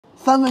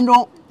3分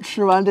钟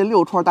吃完这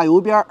6串大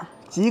油边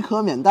即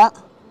可免单。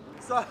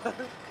3、2，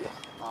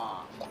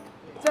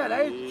再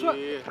来一串。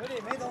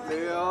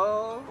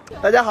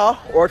大家好，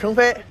我是程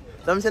飞。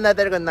咱们现在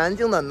在这个南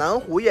京的南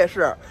湖夜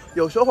市，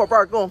有小伙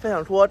伴跟我分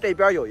享说，这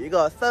边有一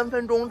个3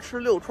分钟吃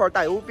6串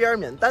大油边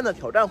免单的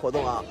挑战活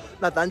动啊，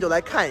那咱就来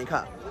看一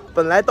看。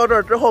本来到这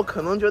儿之后，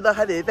可能觉得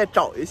还得再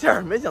找一下，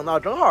没想到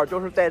正好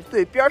就是在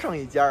最边上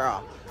一家啊，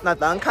那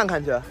咱看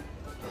看去。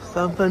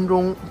3分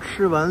钟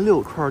吃完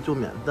6串就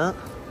免单。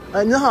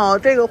哎，您好，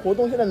这个活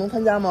动现在能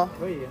参加吗？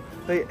可以，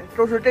可以，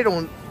就是这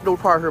种6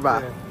串是吧？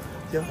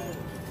行，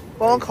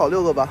帮我烤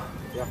6个吧。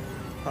行。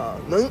啊，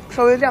能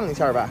稍微晾一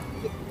下吧？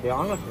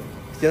凉了是。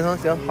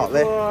行，好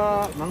嘞。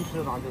能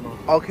吃啥就能。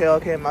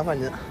OK， 麻烦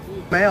您。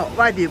没有，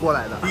外地过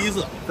来的。第一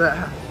次。对。外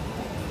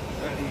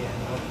地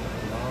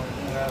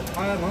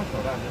他能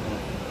挑战这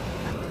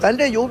种。咱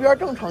这油边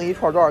正常一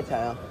串多少钱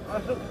呀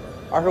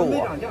？25。没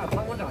涨价，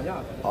餐馆涨价。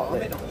好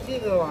嘞。这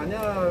个玩意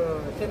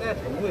现在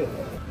挺贵。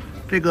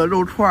这个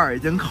肉串已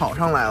经烤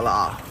上来了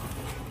啊，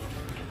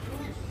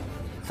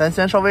咱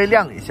先稍微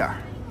晾一下。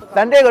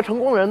咱这个成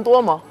功人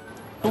多吗？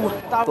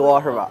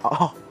多是吧？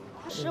哦。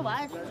吃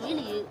完嘴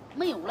里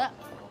没有了，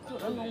就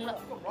成功了。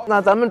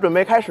那咱们准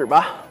备开始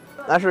吧。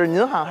那是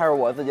您喊还是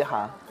我自己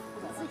喊？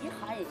自己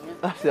喊也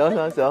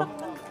行。行，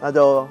那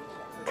就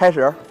开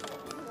始。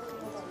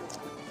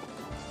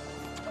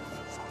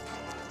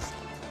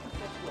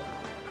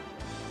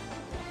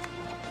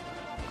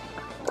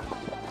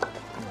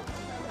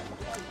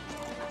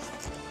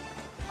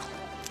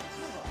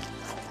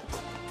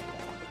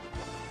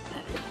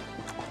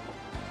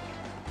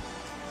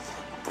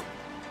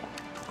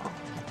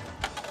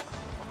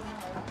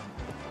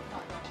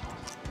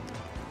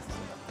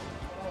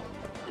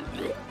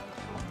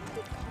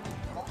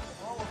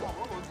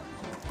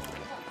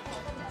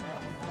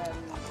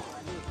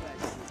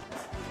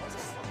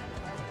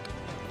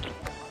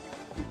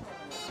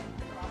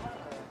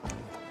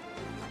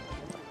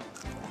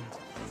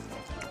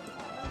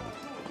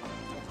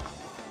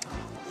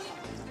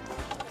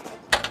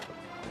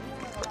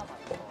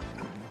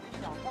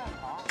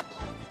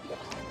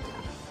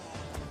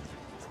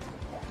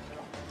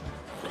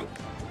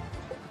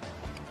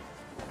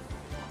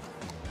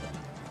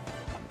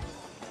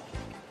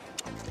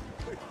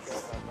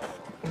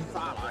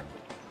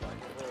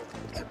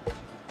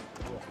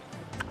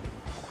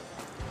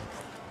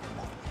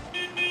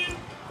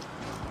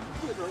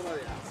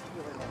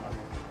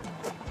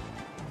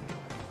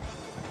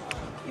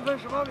1分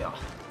18秒。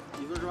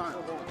1分18秒，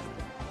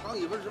刚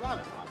1分18秒。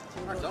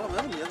那行了，没问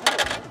题。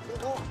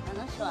还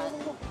能吃完。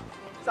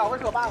下回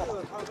射8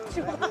个。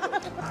下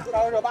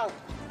回射8个。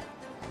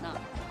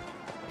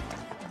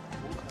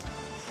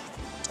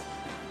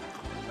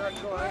那吃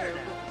完也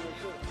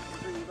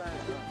是一半。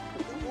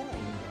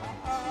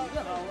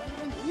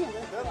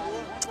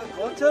我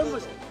真不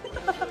行。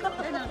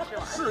真能吃完。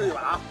试一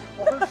把。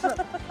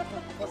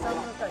我3分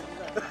钟干一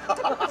个。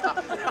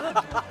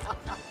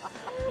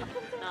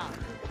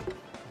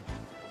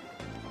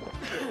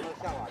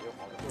下把就好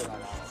了，谢谢大家。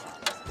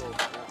就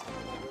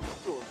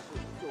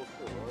是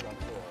有点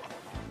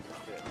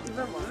1分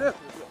56。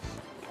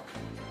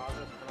他是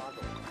拿走，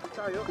加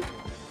油，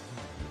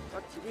把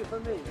体力分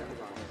配一下。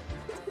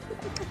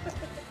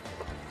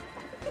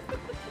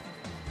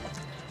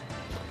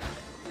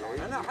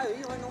那还有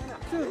1分钟呢，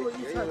最后一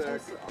串冲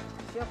刺啊，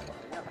先缓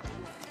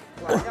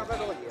一下，别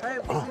着急。还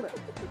有50秒。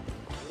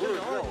不是你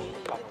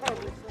快速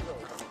出手。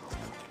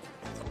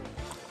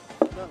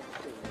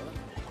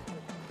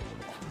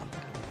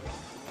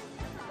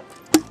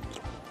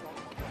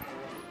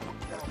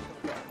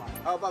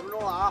还有半分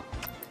钟了啊！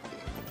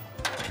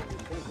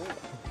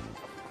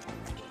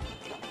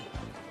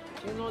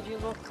轻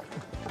松，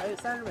还有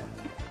30秒。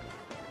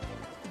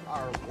25、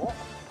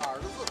24、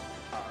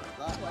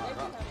23、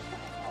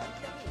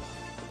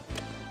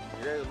你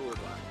这个录的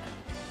短。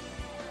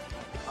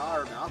还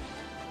20秒。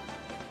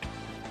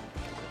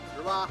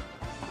18，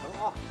成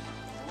啊！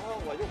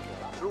我就火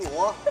了。15。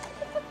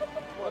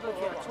我的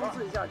天，冲刺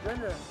一下，真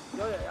是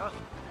咬咬牙，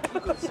一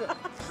口气。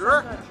10、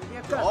直接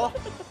干。9、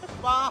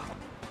8、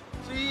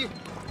7、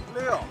6、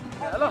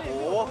来了。5、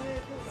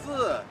4、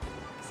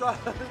3、2。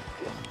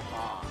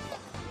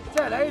再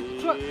来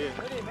一串。6。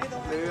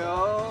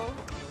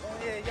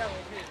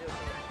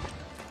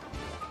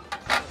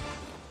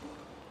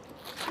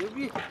牛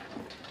逼！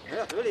没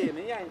有嘴里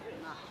没咽进去。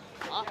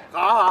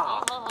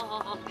好。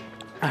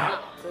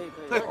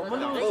可以。我们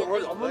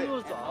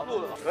录早，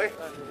可以。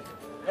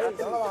行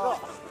了吧？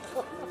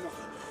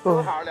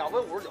多少？2分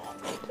59。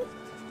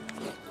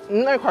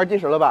那块计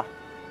时了吧？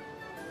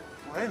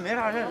哎，没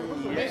啥事，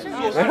没事。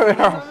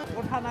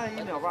我看那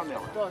1秒半秒。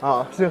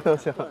啊，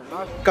行。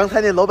刚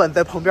才那老板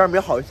在旁边没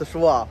好意思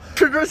说啊，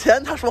吃之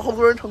前他说好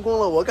多人成功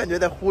了，我感觉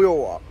在忽悠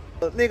我。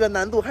那个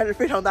难度还是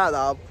非常大的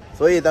啊，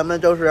所以咱们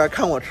就是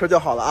看我吃就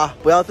好了啊，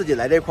不要自己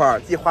来这块儿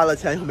既花了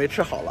钱又没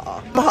吃好了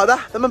啊。那么好的，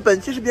咱们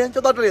本期视频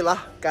就到这里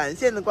了，感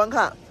谢您的观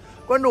看，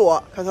关注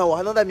我，看看我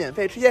还能再免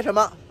费吃些什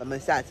么，咱们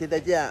下期再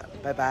见，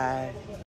拜拜。